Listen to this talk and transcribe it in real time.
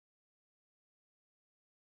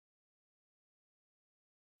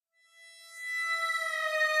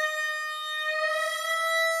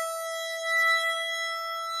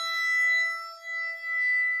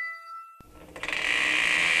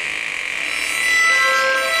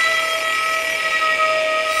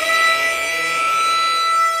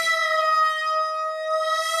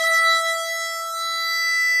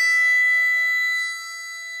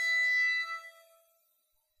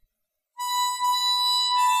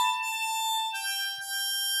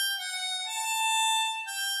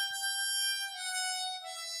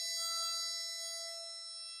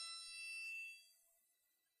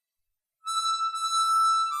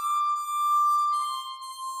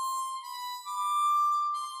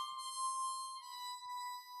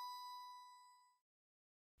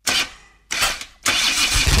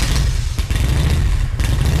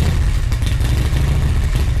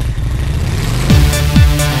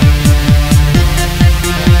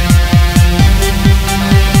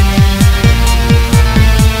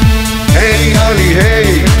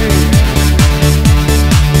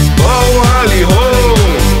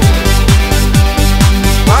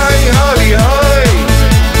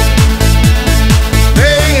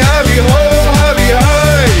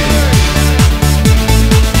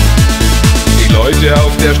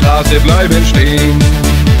Straße bleiben stehen.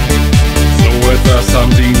 So etwas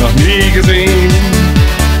haben sie noch nie gesehen.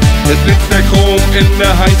 Es blitzt der Chrom in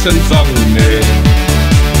der heißen Sonne.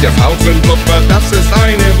 Der V5-Blubber, das ist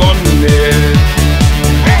eine Wonne.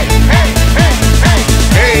 Hey, hey, hey, hey,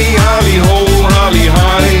 hey, Harley ho, Harley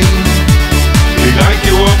hi. Vielleicht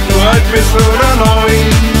ihr ob nur alt bist oder neu.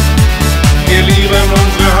 Wir lieben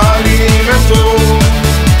unsere Harley ebenso.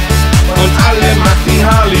 Und alle macht die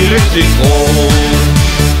Harley richtig groß.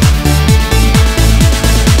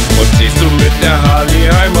 Und ziehst du mit der Harley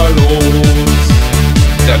einmal los,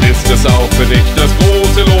 dann ist es auch für dich das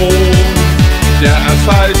große Los. Der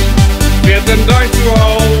Asphalt wird in dein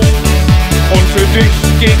Zuhause und für dich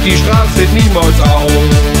geht die Straße niemals aus.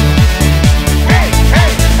 Hey,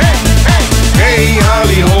 hey, hey, hey, hey,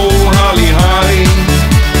 Harley ho, Harley hi.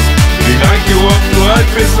 Vielleicht du ob du alt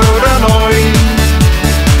bist oder neu.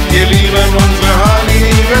 Wir lieben unsere Harley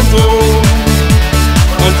ebenso.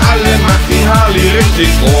 Und alle macht die Harley richtig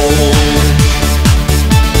groß.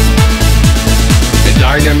 In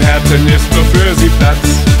deinem Herzen ist nur für sie Platz.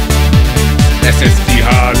 Es ist die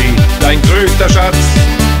Harley, dein größter Schatz.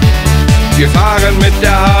 Wir fahren mit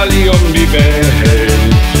der Harley um die Welt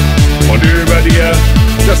und über dir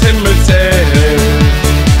das Himmelszelt.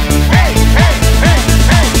 Hey, hey, hey,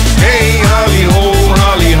 hey, hey, Harley ho,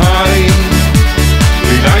 Harley hi.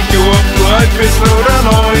 Vielleicht du ob du alt bist oder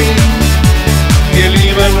neu. Wir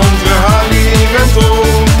lieben unsere Harley ebenso.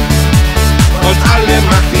 Und alle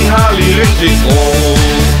macht die Harley richtig groß.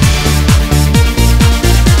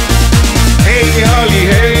 Hey, Harley,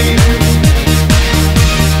 hey.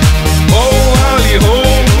 Oh, Harley, ho.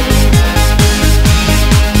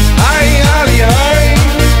 Hi, Harley, hi.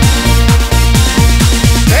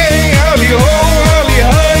 Hey, Harley, ho, Harley,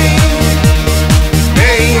 hi.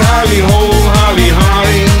 Hey, Harley, ho, Harley,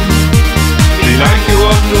 hi. Vielleicht du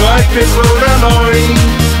ob du alt bist oder neu.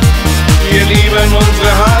 Wir lieben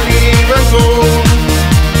unsere Harley ebenso.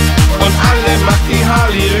 Und alle macht die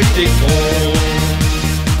Harley richtig groß.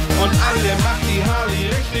 Und alle macht die Harley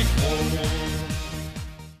richtig groß.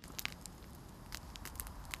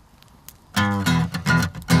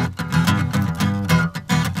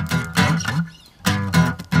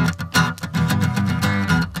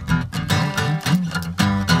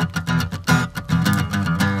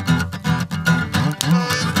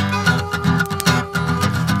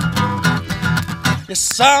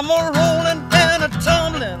 Yes, I'm a rolling and a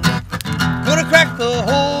tumbling, gonna crack the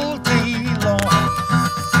whole day long.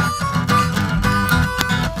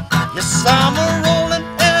 Yes, I'm a rolling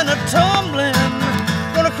and a tumbling,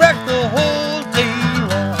 gonna crack the whole day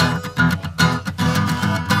long.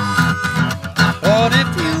 But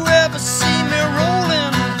if you ever see me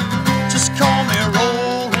rolling, just call me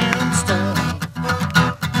Rolling Stone.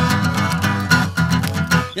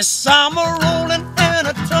 Yes, I'm a rolling and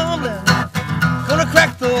a tumbling, gonna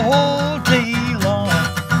crack the whole day long.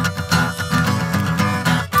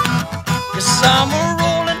 Yes, I'm a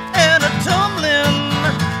rolling and a tumbling,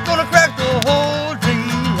 gonna crack the whole day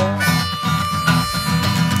long.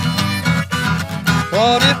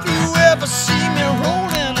 But if you ever see me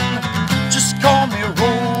rolling, just call me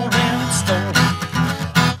Rolling Stone.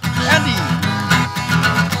 Andy.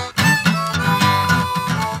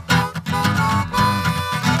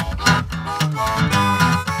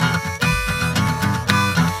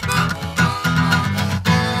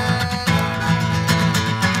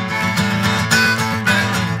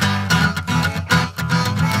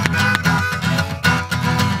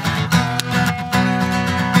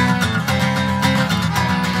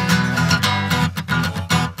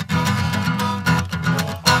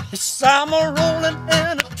 I'm a rolling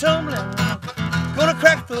and a tumbling, gonna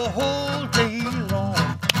crack the whole